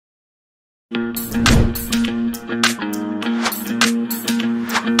All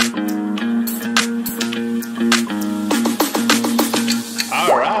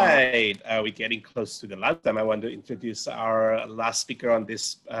right, we're getting close to the last time. I want to introduce our last speaker on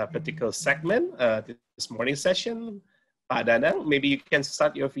this particular segment, this morning session, Pak Danang. Maybe you can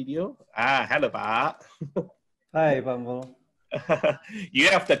start your video. Hello, Pak. Hi, Pambo. You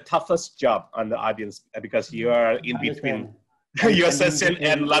have the toughest job on the audience because you are in between your session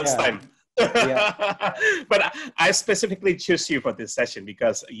and lunchtime. Yeah. But I specifically choose you for this session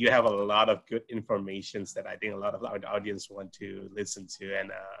because you have a lot of good informations that I think a lot of our audience want to listen to, and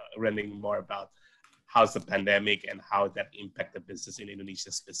learning more about how's the pandemic and how that impact the business in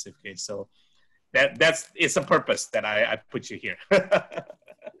Indonesia specifically. So that's it's a purpose that I put you here.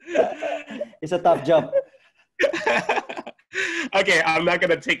 It's a tough job. Okay, I'm not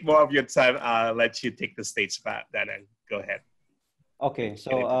going to take more of your time. I'll let you take the stage, Pat. Danang, go ahead. Okay,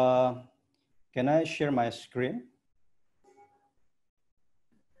 so can I share my screen?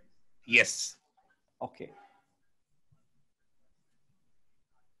 Yes. Okay.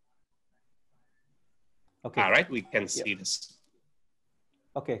 Okay. All right, we can see this.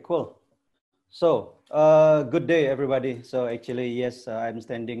 Okay, cool. So, good day, everybody. So actually, yes, I'm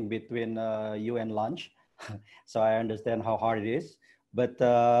standing between you and lunch. So I understand how hard it is. But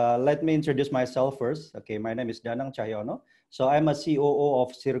let me introduce myself first. Okay, my name is Danang Cahyono. So I'm a COO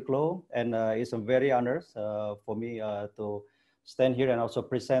of Circlo, and it's a very honor for me to stand here and also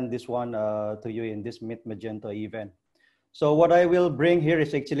present this one to you in this Meet Magento event. So what I will bring here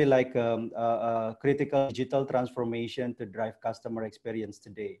is actually like a critical digital transformation to drive customer experience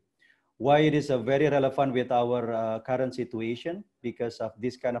today. Why it is very relevant with our current situation because of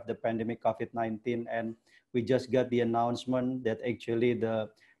this kind of the pandemic COVID-19, and we just got the announcement that actually the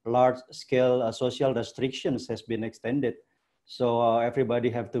large scale social restrictions has been extended. So everybody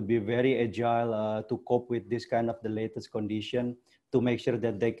have to be very agile to cope with this kind of the latest condition to make sure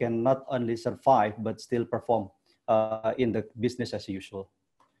that they can not only survive, but still perform in the business as usual.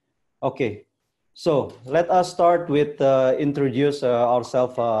 Okay, so let us start with introduce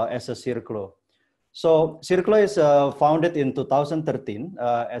ourselves as a Circlo. So Circlo is founded in 2013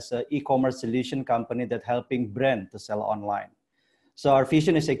 as an e-commerce solution company that helping brand to sell online. So our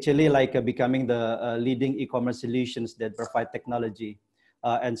vision is actually like becoming the leading e-commerce solutions that provide technology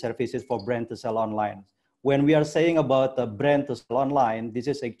and services for brand to sell online. When we are saying about the brand to sell online, this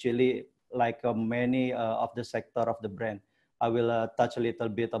is actually like many of the sector of the brand. I will touch a little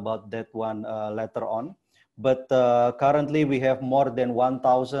bit about that one later on. But currently we have more than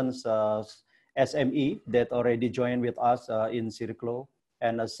 1,000 SME that already joined with us in Circlo,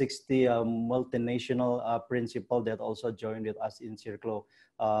 and 60 multinational principal that also joined with us in Circlo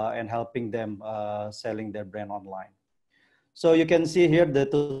and helping them selling their brand online. So you can see here the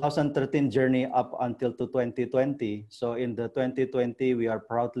 2013 journey up until to 2020. So in the 2020, we are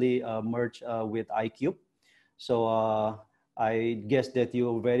proudly merged with iCube. So I guess that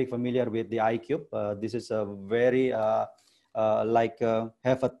you're very familiar with the iCube. This is a very have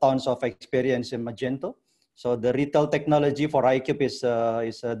a tons of experience in Magento. So the retail technology for iCube is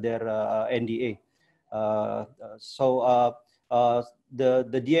their NDA.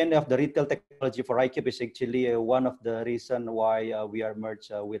 The DNA of the retail technology for iCube is actually one of the reason why we are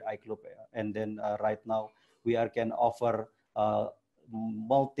merged with iCube. And then right now we can offer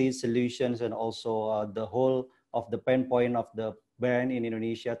multi solutions and also the whole of the pain point of the brand in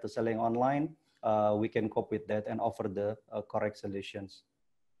Indonesia to selling online. We can cope with that and offer the correct solutions.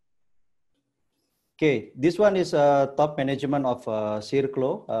 Okay, this one is top management of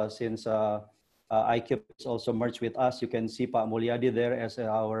Circlo since iCube is also merged with us. You can see Pak Mulyadi there as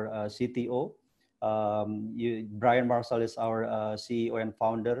our CTO. Brian Marshall is our CEO and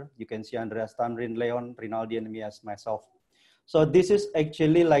founder. You can see Andreas Tanrin, Leon, Rinaldi, and me as myself. So this is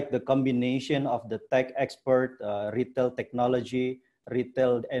actually like the combination of the tech expert, retail technology,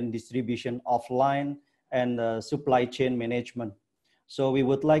 retail and distribution offline, and supply chain management. So we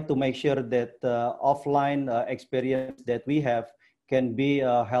would like to make sure that offline experience that we have can be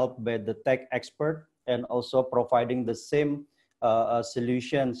helped by the tech expert and also providing the same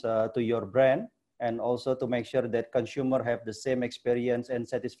solutions to your brand, and also to make sure that consumer have the same experience and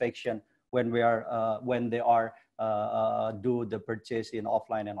satisfaction when they are do the purchase in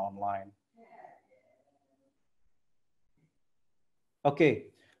offline and online. Okay.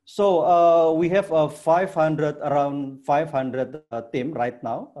 So we have around 500 team right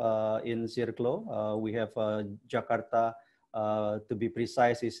now in Circlo. We have Jakarta, to be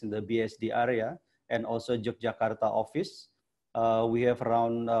precise, is in the BSD area, and also Yogyakarta office. We have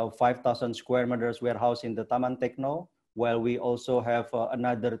around 5,000 square meters warehouse in the Taman Tekno. while we also have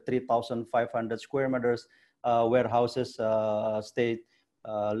another 3,500 square meters warehouses state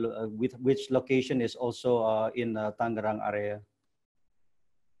with which location is also in Tangerang area.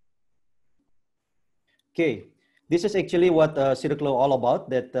 Okay, this is actually what Circlo all about,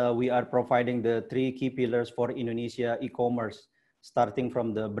 that we are providing the three key pillars for Indonesia e-commerce, starting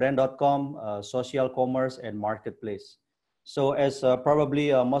from the brand.com, social commerce, and marketplace. So as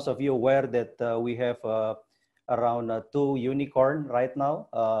probably most of you aware that we have around 2 unicorn right now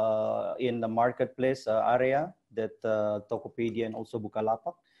in the marketplace area, that Tokopedia and also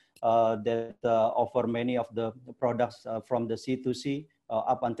Bukalapak, that offer many of the products from the C2C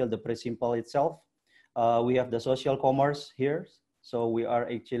up until the pre-simple itself. We have the social commerce here. So we are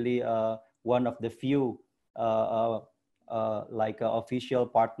actually one of the few official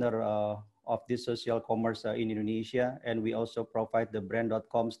partner of this social commerce in Indonesia. And we also provide the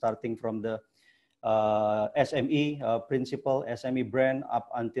brand.com starting from the SME principal, SME brand up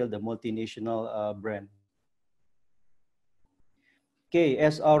until the multinational brand. Okay,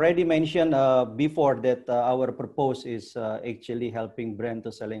 as already mentioned before that our purpose is actually helping brand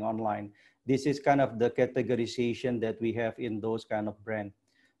to selling online. This is kind of the categorization that we have in those kind of brand.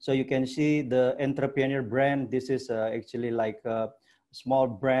 So you can see the entrepreneur brand. This is actually like a small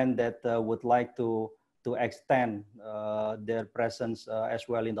brand that would like to extend their presence as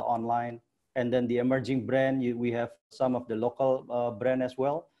well in the online. And then the emerging brand, we have some of the local brand as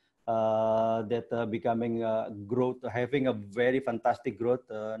well that becoming growth, having a very fantastic growth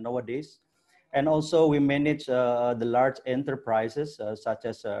nowadays. And also we manage the large enterprises such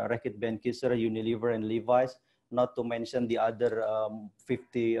as Reckitt Benckiser, Unilever, and Levi's, not to mention the other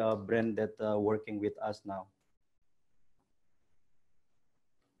 50 brand that working with us now.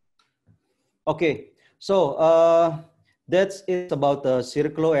 Okay, so that's it about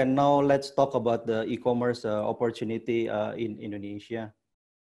Circlo, and now let's talk about the e-commerce opportunity in Indonesia.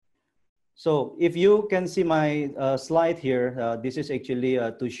 So if you can see my slide here, this is actually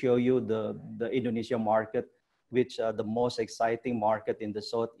to show you the Indonesia market, which the most exciting market in the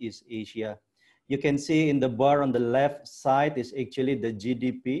Southeast Asia. You can see in the bar on the left side is actually the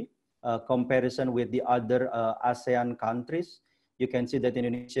GDP comparison with the other ASEAN countries. You can see that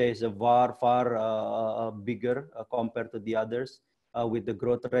Indonesia is far bigger compared to the others with the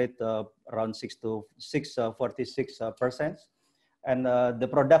growth rate around 46%. And the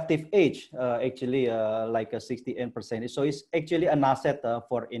productive age actually like a 68%. So it's actually an asset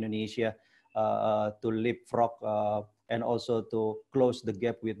for Indonesia to leapfrog and also to close the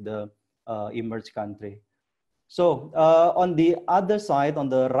gap with the emerged country. So on the other side, on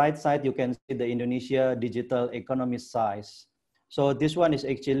the right side, you can see the Indonesia digital economy size. So this one is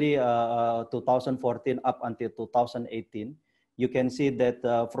actually 2014 up until 2018. You can see that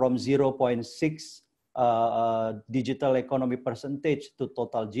from 0.6 digital economy percentage to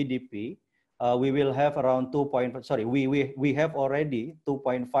total GDP, we will have around we have already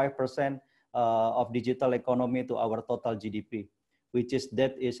 2.5% of digital economy to our total GDP, which is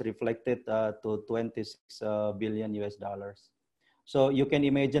that is reflected to 26 billion US dollars. So you can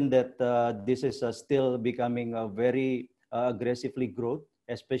imagine that this is still becoming a very aggressively growth,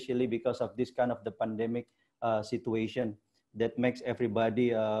 especially because of this kind of the pandemic situation that makes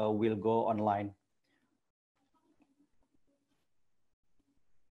everybody will go online.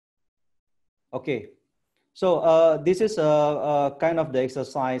 Okay, so this is kind of the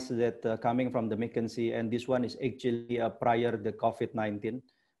exercise that coming from the McKinsey, and this one is actually prior the COVID-19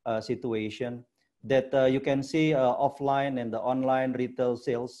 situation that you can see offline and the online retail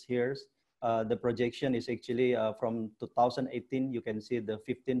sales here. The projection is actually from 2018, you can see the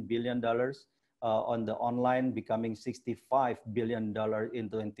 $15 billion on the online becoming $65 billion in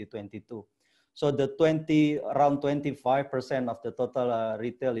 2022. So the around 25% of the total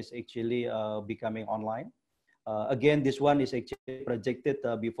retail is actually becoming online. Again, this one is actually projected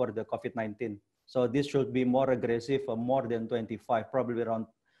before the COVID-19. So this should be more aggressive, more than 25, probably around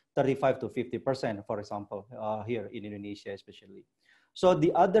 35 to 50%, for example, here in Indonesia especially. So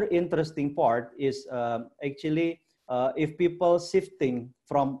the other interesting part is actually if people shifting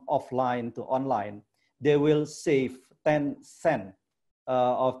from offline to online, they will save 10 cents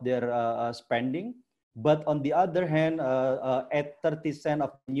of their spending, but on the other hand, at 30 cents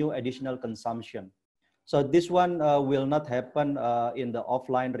of new additional consumption. So this one will not happen in the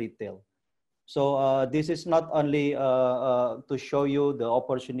offline retail. So this is not only to show you the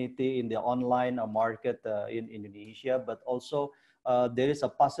opportunity in the online market in Indonesia, but also there is a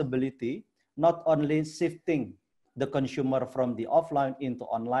possibility not only shifting the consumer from the offline into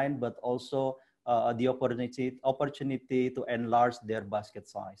online, but also the opportunity to enlarge their basket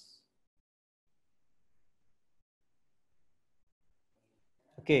size.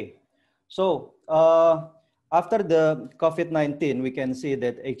 Okay, so after the COVID-19, we can see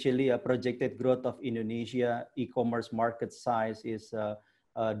that actually a projected growth of Indonesia e-commerce market size is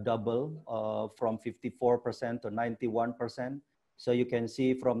double from 54% to 91%. So you can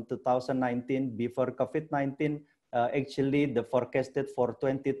see from 2019 before COVID-19, actually the forecasted for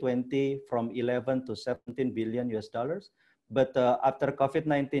 2020 from 11 to 17 billion US dollars. But after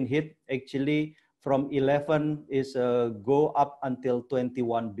COVID-19 hit, actually from 11 is go up until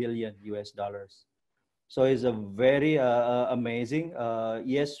 21 billion US dollars. So it's a very amazing.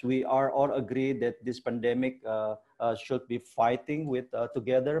 Yes, we are all agree that this pandemic should be fighting with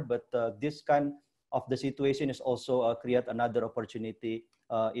together, but this kind of the situation is also create another opportunity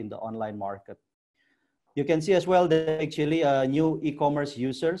in the online market. You can see as well that actually new e-commerce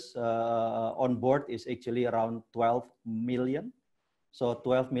users on board is actually around 12 million. So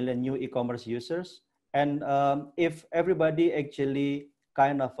 12 million new e-commerce users. And if everybody actually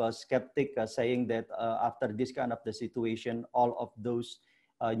kind of a skeptic saying that after this kind of the situation, all of those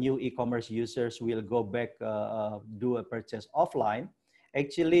new e-commerce users will go back, do a purchase offline,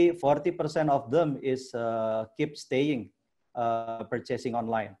 actually 40% of them is keep staying purchasing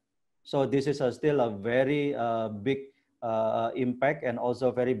online. So this is still a very big impact and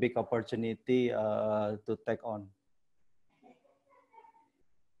also very big opportunity to take on.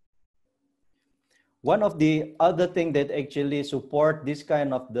 One of the other thing that actually support this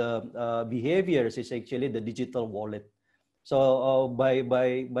kind of the behaviors is actually the digital wallet. So by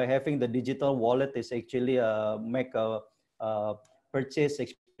having the digital wallet is actually make a purchase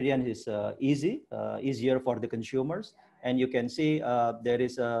experience is easier for the consumers. And you can see there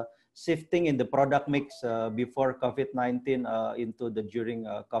is a shifting in the product mix before COVID-19 into the during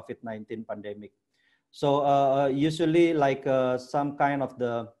COVID-19 pandemic. So usually like some kind of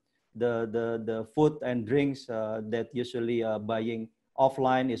the food and drinks that usually buying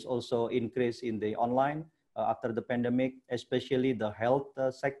offline is also increase in the online after the pandemic, especially the health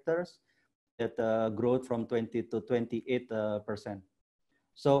sectors that growth from 20 to 28%.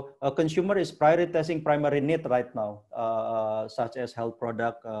 So a consumer is prioritizing primary need right now, such as health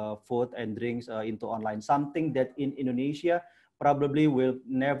product, food and drinks into online, something that in Indonesia probably will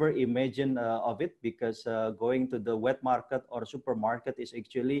never imagine of it, because going to the wet market or supermarket is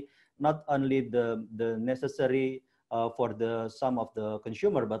actually not only the necessary for the some of the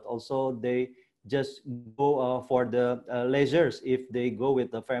consumer, but also they just go for the leisures if they go with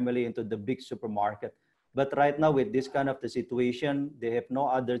the family into the big supermarket. But right now with this kind of the situation, they have no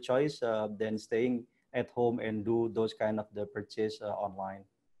other choice than staying at home and do those kind of the purchase online.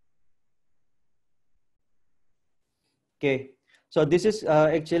 Okay, so this is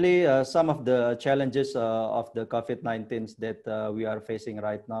actually some of the challenges of the COVID-19 that we are facing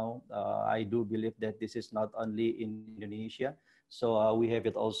right now. I do believe that this is not only in Indonesia, so we have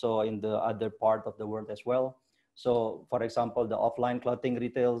it also in the other part of the world as well. So for example, the offline clothing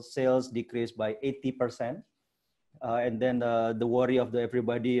retail sales decreased by 80%. And then the worry of the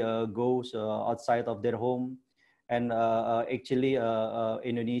everybody goes outside of their home. And actually,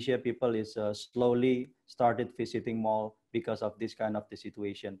 Indonesia people is slowly started visiting mall because of this kind of the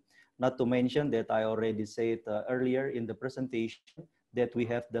situation. Not to mention that I already said earlier in the presentation that we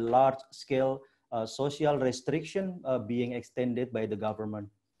have the large scale social restriction being extended by the government.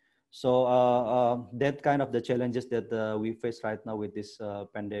 So that kind of the challenges that we face right now with this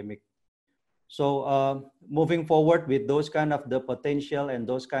pandemic. So moving forward with those kind of the potential and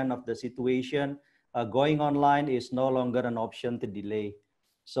those kind of the situation, going online is no longer an option to delay.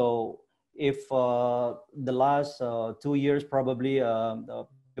 So if the last 2 years, probably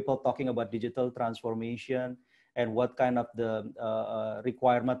people talking about digital transformation and what kind of the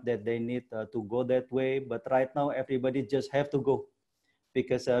requirement that they need to go that way. But right now, everybody just have to go,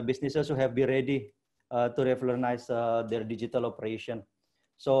 because businesses will have be ready to revolutionize their digital operation.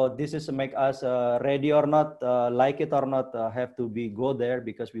 So this is to make us ready or not, like it or not, have to be go there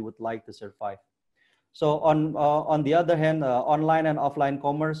because we would like to survive. So on the other hand, online and offline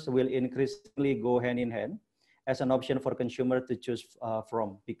commerce will increasingly go hand in hand as an option for consumer to choose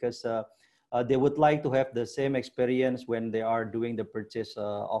from, because they would like to have the same experience when they are doing the purchase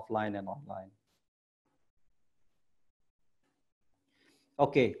offline and online.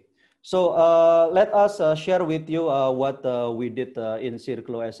 Okay, so let us share with you what we did in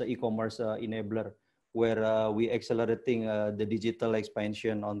Circlo as an e-commerce enabler, where we accelerating the digital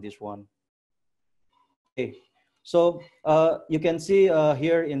expansion on this one. Okay, so you can see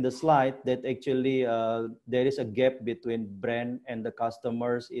here in the slide that actually there is a gap between brand and the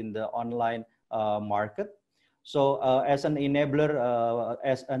customers in the online market. So as an enabler,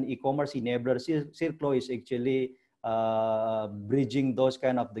 as an e-commerce enabler, Circlo is actually bridging those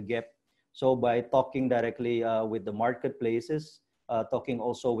kind of the gap. So by talking directly with the marketplaces, talking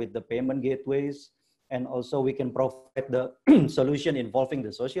also with the payment gateways, and also we can provide the solution involving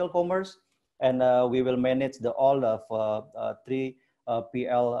the social commerce, and we will manage the all of three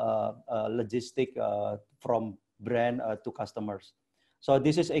PL logistic from brand to customers. So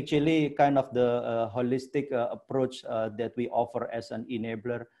this is actually kind of the holistic approach that we offer as an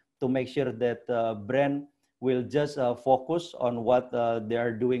enabler to make sure that brand will just focus on what they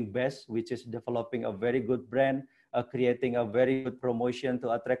are doing best, which is developing a very good brand, creating a very good promotion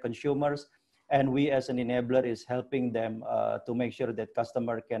to attract consumers. And we as an enabler is helping them to make sure that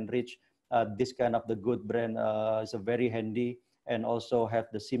customer can reach this kind of the good brand is a very handy and also have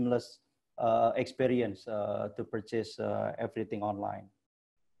the seamless experience to purchase everything online.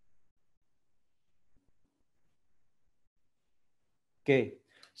 Okay,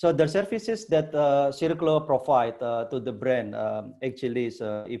 so the services that Circlo provide to the brand actually is,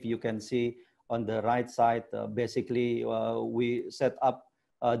 if you can see on the right side, basically we set up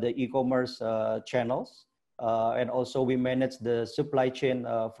the e-commerce channels, and also we manage the supply chain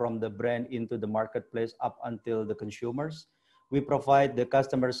from the brand into the marketplace up until the consumers. We provide the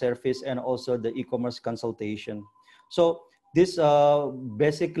customer service and also the e-commerce consultation. So this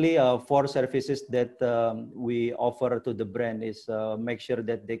basically 4 services that we offer to the brand is make sure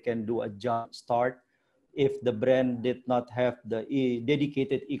that they can do a jump start if the brand did not have the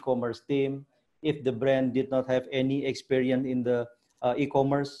dedicated e-commerce team, if the brand did not have any experience in the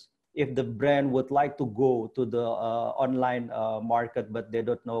e-commerce, if the brand would like to go to the online market but they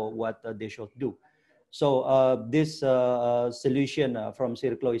don't know what they should do. So this solution from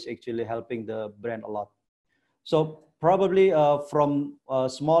Circlo is actually helping the brand a lot. So probably from a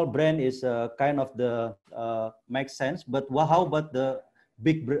small brand is kind of the makes sense, but how about the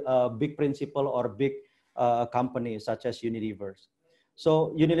big principal or big company such as Unilever's?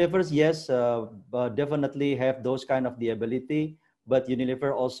 So Unilever's, yes, definitely have those kind of the ability, but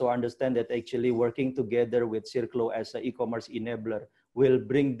Unilever also understand that actually working together with Circlo as an e-commerce enabler will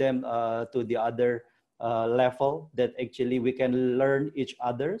bring them to the other level that actually we can learn each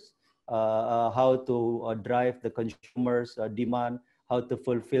other's how to drive the consumers' demand, how to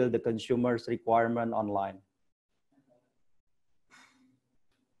fulfill the consumers' requirement online.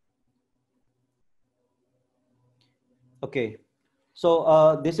 Okay,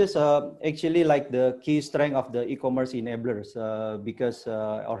 so this is actually like the key strength of the e-commerce enablers because,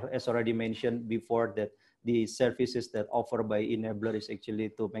 or as already mentioned before, that the services that offered by enabler is actually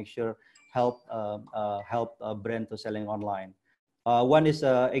to make sure help a brand to selling online. One is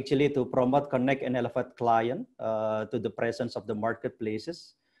actually to promote, connect, and elevate client to the presence of the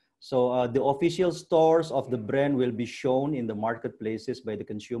marketplaces. So the official stores of the brand will be shown in the marketplaces by the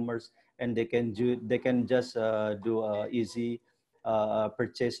consumers, and they can just do easy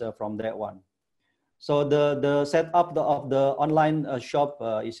purchase from that one. So the setup of the online shop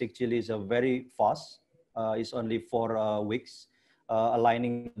is actually very fast. It's only 4 weeks.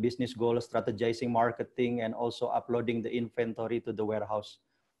 Aligning business goals, strategizing marketing, and also uploading the inventory to the warehouse.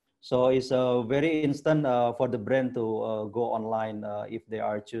 So it's very instant for the brand to go online if they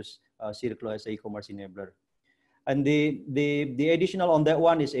are choose Circlo as an e-commerce enabler. And the additional on that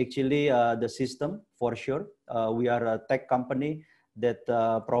one is actually the system for sure. We are a tech company that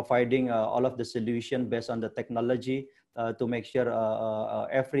providing all of the solution based on the technology to make sure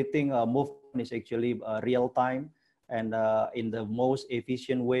everything movement is actually real time and in the most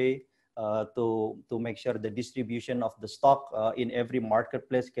efficient way to make sure the distribution of the stock in every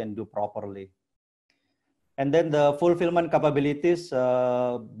marketplace can do properly. And then the fulfillment capabilities,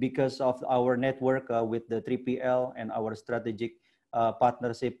 because of our network with the 3PL and our strategic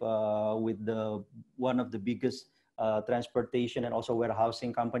partnership with one of the biggest transportation and also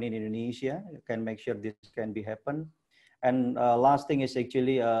warehousing company in Indonesia, can make sure this can be happen. And last thing is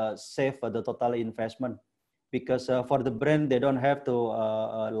actually save the total investment. Because for the brand, they don't have to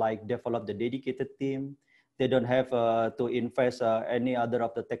like develop the dedicated team. They don't have to invest any other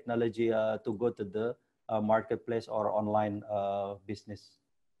of the technology to go to the marketplace or online business.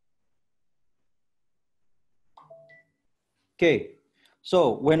 Okay,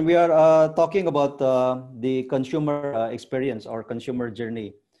 so when we are talking about the consumer experience or consumer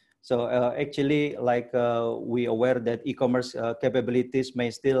journey, so actually like we aware that e-commerce capabilities may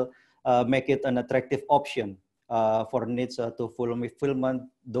still make it an attractive option for needs to fulfillment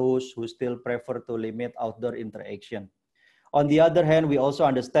those who still prefer to limit outdoor interaction. On the other hand, we also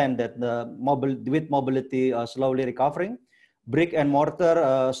understand that with mobility slowly recovering, brick and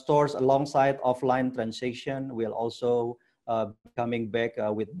mortar stores alongside offline transaction will also be coming back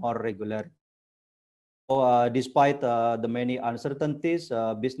with more regular. despite the many uncertainties,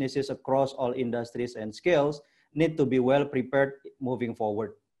 businesses across all industries and scales need to be well prepared moving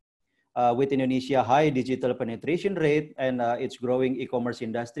forward. With Indonesia high digital penetration rate and its growing e-commerce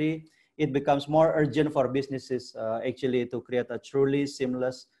industry, it becomes more urgent for businesses actually to create a truly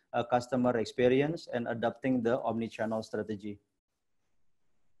seamless customer experience and adopting the omni-channel strategy.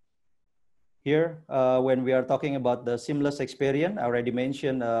 Here, when we are talking about the seamless experience, I already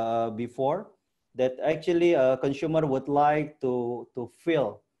mentioned before that actually a consumer would like to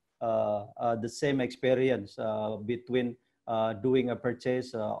feel the same experience between doing a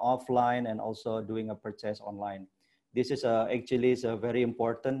purchase offline and also doing a purchase online. This is actually is a very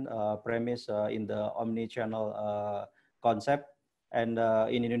important premise in the omni-channel concept. And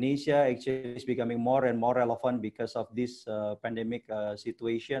in Indonesia, actually it's becoming more and more relevant because of this pandemic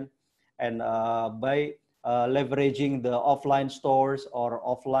situation. And by leveraging the offline stores or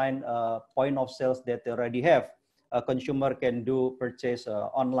offline point of sales that they already have, a consumer can do purchase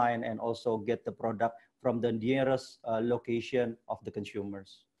online and also get the product from the nearest location of the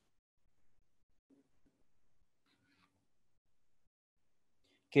consumers.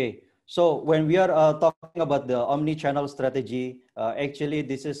 Okay, so when we are talking about the omni-channel strategy, actually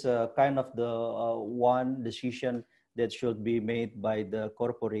this is kind of the one decision that should be made by the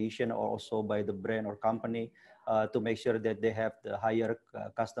corporation or also by the brand or company to make sure that they have the higher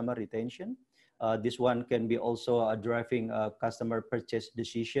customer retention. This one can be also driving customer purchase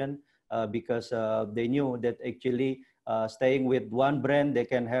decision because they knew that actually staying with one brand, they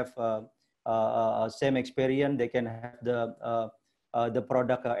can have same experience, they can have the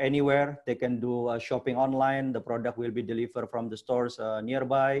product anywhere, they can do shopping online, the product will be delivered from the stores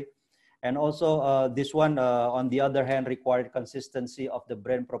nearby. And also this one, on the other hand, required consistency of the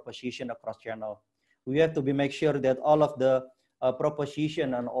brand proposition across channel. We have to make sure that all of the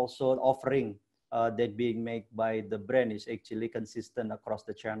proposition and also offering that being made by the brand is actually consistent across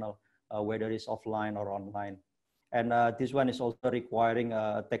the channel, whether it's offline or online. And this one is also requiring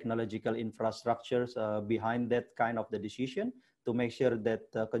technological infrastructures behind that kind of the decision to make sure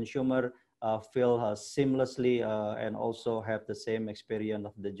that the consumer feel seamlessly and also have the same experience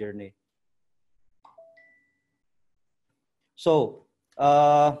of the journey. So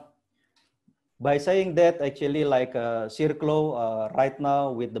by saying that, actually, like Circlo right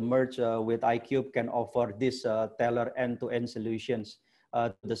now with the merge with iCube can offer this tailored end-to-end solutions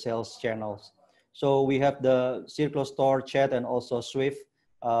to the sales channels. So we have the Circlo store, chat, and also Swift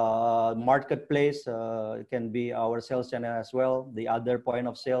marketplace. It can be our sales channel as well. The other point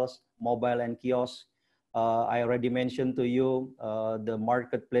of sales, mobile and kiosk. I already mentioned to you the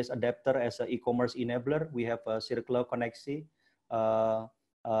marketplace adapter as an e-commerce enabler. We have a Circlo Connexi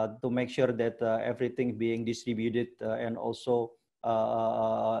to make sure that everything being distributed and also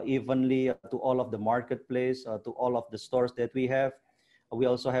evenly to all of the marketplace, to all of the stores that we have. We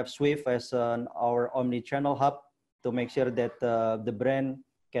also have Swift as our omni-channel hub to make sure that the brand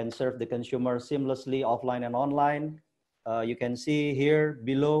can serve the consumer seamlessly offline and online. You can see here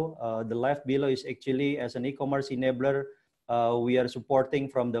below, the left below is actually as an e-commerce enabler. We are supporting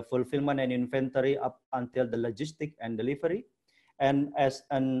from the fulfillment and inventory up until the logistic and delivery. And as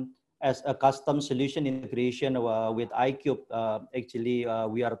a custom solution integration with iCube, actually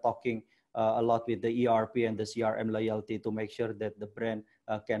we are talking a lot with the ERP and the CRM loyalty to make sure that the brand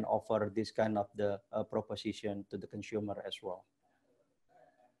can offer this kind of the proposition to the consumer as well.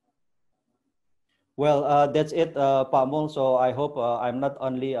 Well, that's it, Pak Mul. So I hope I'm not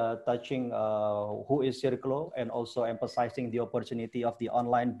only touching who is Circlo and also emphasizing the opportunity of the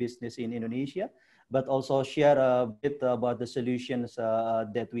online business in Indonesia, but also share a bit about the solutions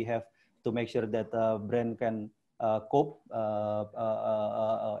that we have to make sure that brand can cope,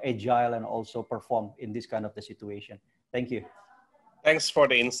 agile, and also perform in this kind of the situation. Thank you. Thanks for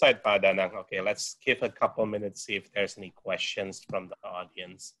the insight, Pak Danang. Okay, let's give a couple minutes, see if there's any questions from the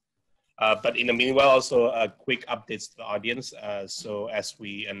audience. But in the meanwhile, also quick updates to the audience. So as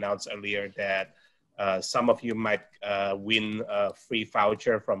we announced earlier that some of you might win a free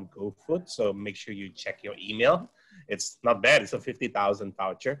voucher from GoFood. So make sure you check your email. It's not bad. It's a 50,000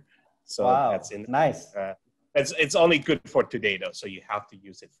 voucher. So wow, that's in. Nice. It's only good for today though. So you have to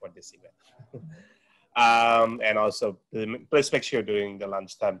use it for this event. And also please make sure during the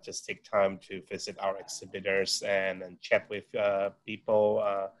lunchtime, just take time to visit our exhibitors and chat with people,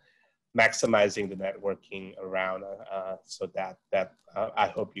 maximizing the networking around so that I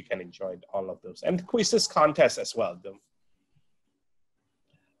hope you can enjoy all of those. And quizzes contest as well.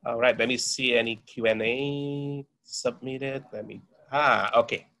 All right, let me see any Q&A submitted.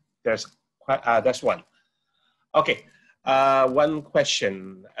 Okay, there's one. Okay, One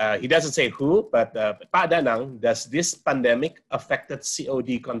question. He doesn't say who, but Pak Danang, does this pandemic affected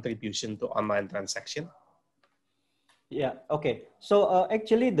COD contribution to online transaction? Yeah, okay. So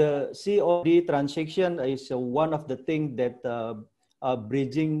actually the COD transaction is one of the things that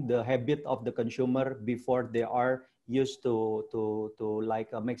bridging the habit of the consumer before they are used to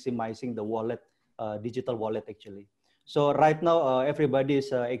like maximizing the wallet, digital wallet actually. So right now everybody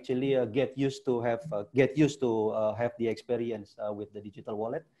is actually get used to have the experience with the digital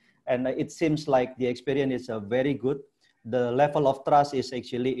wallet, and it seems like the experience is very good. The level of trust is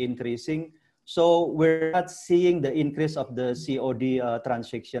actually increasing. So we're not seeing the increase of the COD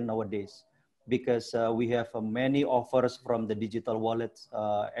transaction nowadays because we have many offers from the digital wallets.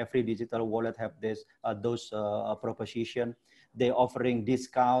 Every digital wallet have this those proposition. They're offering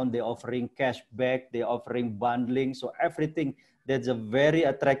discount, they're offering cashback, they're offering bundling. So everything that's a very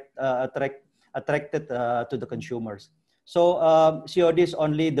attracted to the consumers. So COD is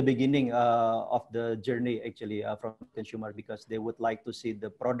only the beginning of the journey actually from consumer because they would like to see the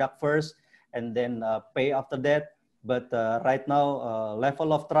product first and then pay after that. But right now,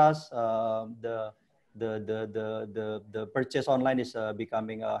 level of trust, the purchase online is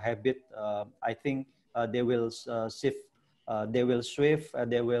becoming a habit. I think they will shifting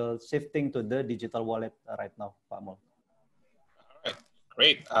to the digital wallet right now, Pak Mol. All right,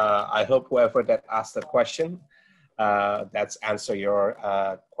 great. I hope whoever that asked the question, that's answer your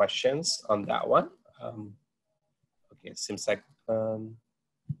questions on that one. Okay, it seems like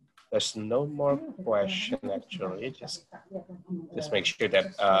there's no more question actually. Just make sure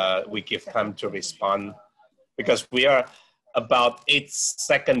that we give time to respond because we are about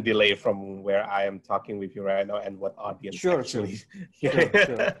 8-second delay from where I am talking with you right now and what audience actually. Sure. Okay,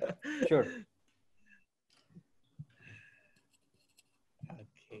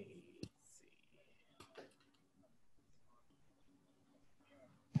 let's see.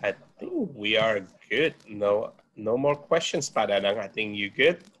 I think we are good. No more questions, Pak Danang. I think you're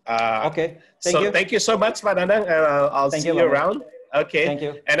good. Okay. Thank you so much, Pak Danang. I'll see you around. Okay. Thank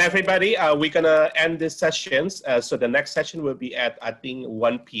you. And everybody, we're gonna end this sessions. So the next session will be at I think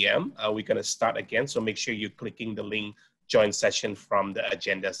 1 p.m. We're gonna start again. So make sure you're clicking the link join session from the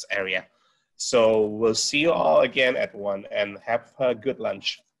agendas area. So we'll see you all again at 1 and have a good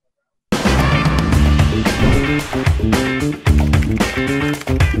lunch.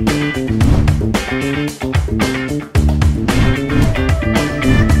 Thank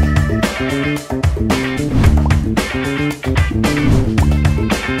you.